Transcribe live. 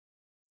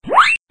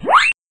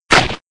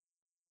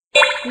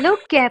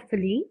Look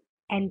carefully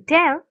and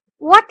tell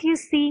what you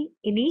see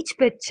in each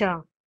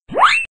picture.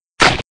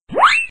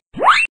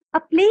 A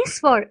place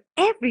for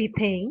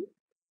everything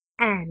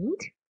and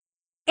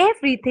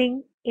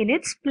everything in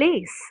its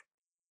place.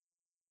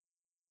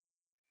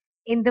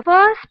 In the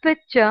first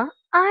picture,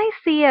 I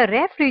see a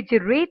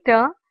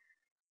refrigerator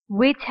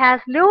which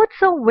has loads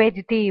of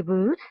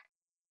vegetables,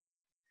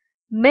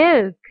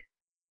 milk,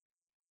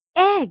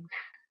 eggs.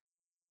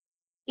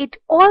 It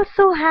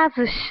also has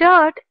a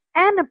shirt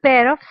and a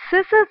pair of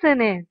scissors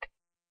in it.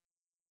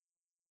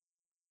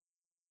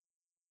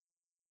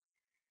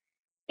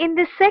 In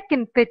the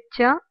second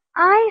picture,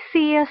 I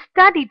see a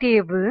study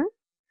table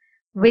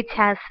which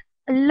has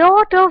a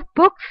lot of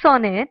books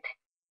on it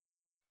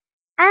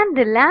and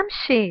a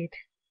lampshade.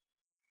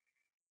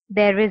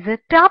 There is a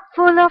tub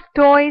full of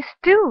toys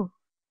too.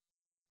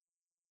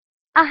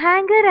 A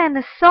hanger and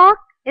a sock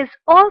is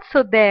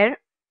also there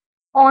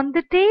on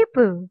the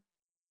table.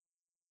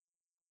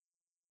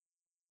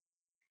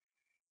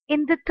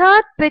 In the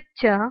third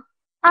picture,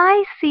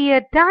 I see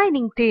a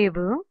dining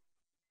table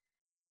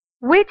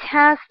which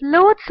has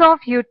loads of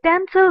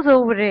utensils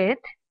over it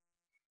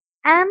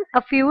and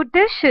a few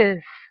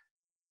dishes.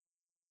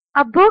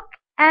 A book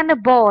and a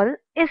ball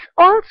is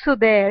also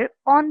there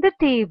on the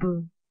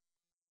table.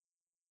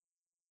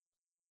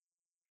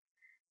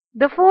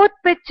 The fourth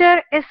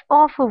picture is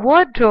of a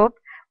wardrobe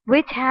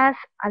which has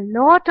a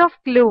lot of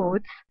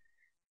clothes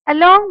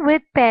along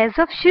with pairs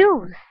of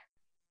shoes.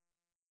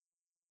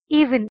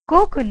 Even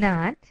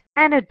coconut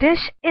and a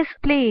dish is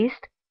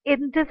placed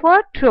in the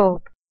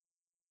wardrobe.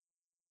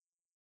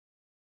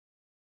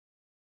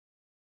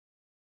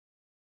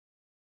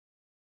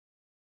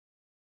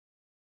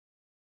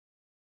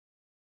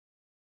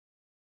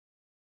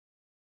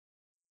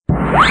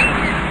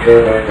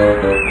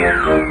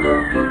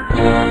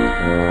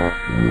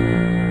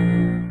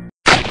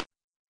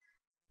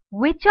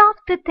 Which of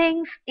the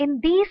things in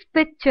these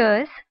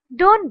pictures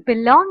don't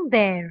belong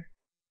there?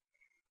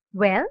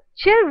 Well,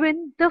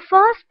 children, the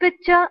first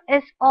picture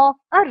is of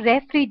a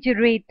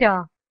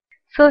refrigerator.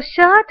 So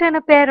shirt and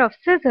a pair of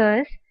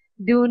scissors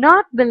do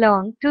not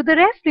belong to the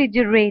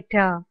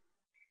refrigerator.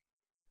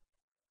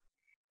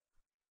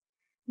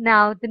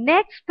 Now the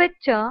next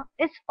picture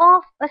is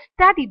of a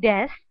study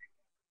desk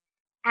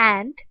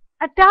and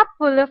a tub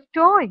full of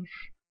toys.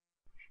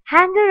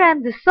 Hanger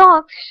and the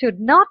socks should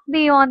not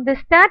be on the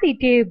study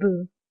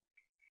table.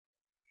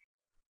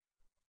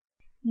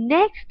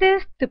 Next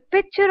is the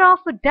picture of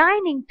a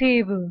dining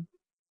table.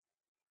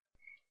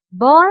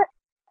 Ball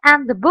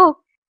and the book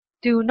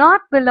do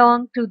not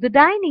belong to the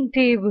dining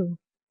table.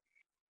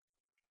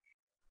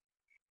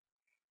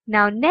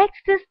 Now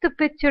next is the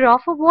picture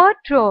of a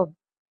wardrobe.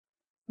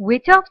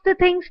 Which of the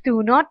things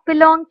do not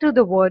belong to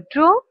the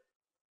wardrobe?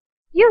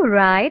 You're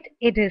right,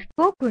 it is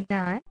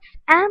coconuts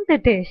and the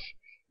dish.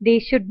 They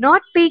should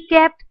not be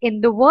kept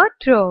in the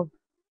wardrobe.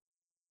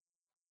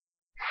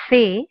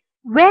 Say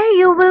where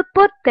you will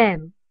put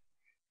them.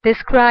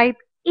 Describe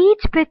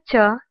each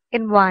picture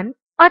in 1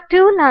 or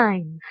 2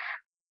 lines.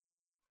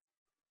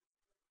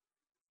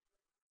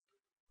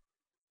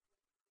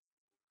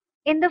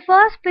 In the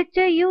first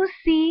picture, you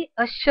see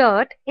a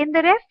shirt in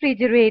the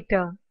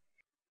refrigerator.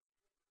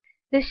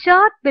 The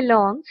shirt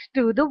belongs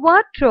to the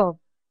wardrobe.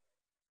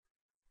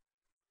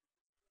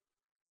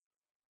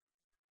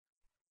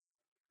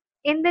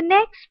 In the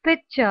next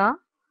picture,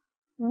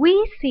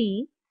 we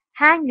see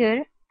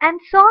hanger and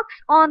socks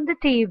on the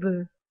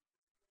table.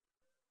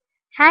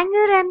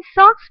 Hanger and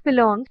socks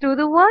belong to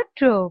the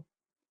wardrobe.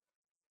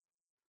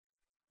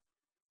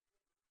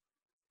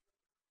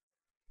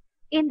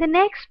 In the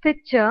next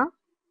picture,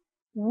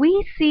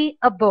 we see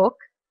a book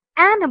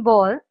and a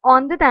ball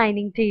on the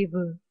dining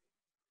table.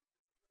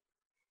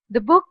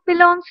 The book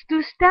belongs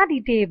to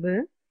study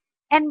table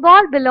and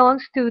ball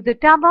belongs to the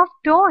tub of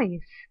toys.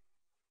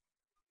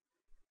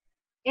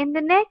 In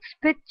the next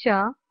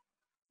picture,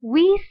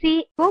 we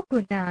see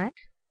coconut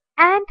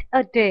and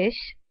a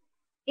dish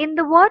in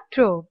the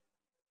wardrobe.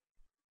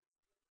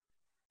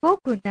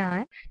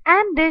 Coconuts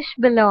and dish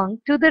belong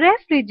to the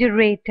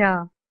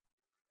refrigerator.